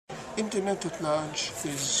Internet at large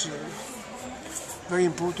is very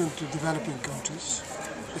important to developing countries.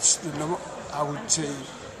 It's I would say,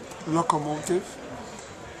 locomotive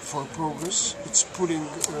for progress. It's pulling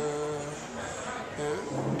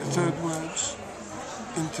the third world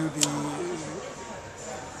into the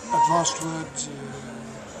advanced world,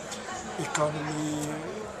 economy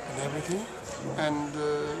and everything. And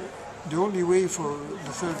the only way for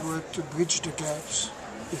the third world to bridge the gaps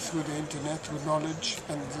is through the internet, with knowledge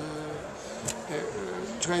and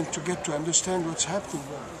trying to get to understand what's happening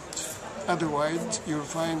around it. Otherwise,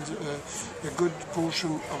 you'll find a good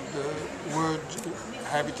portion of the world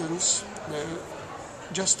inhabitants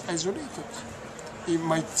just isolated. You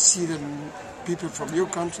might see them, people from your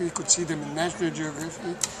country could see them in National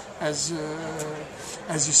Geography as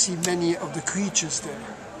you see many of the creatures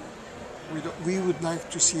there. We would like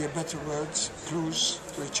to see a better world close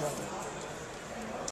to each other.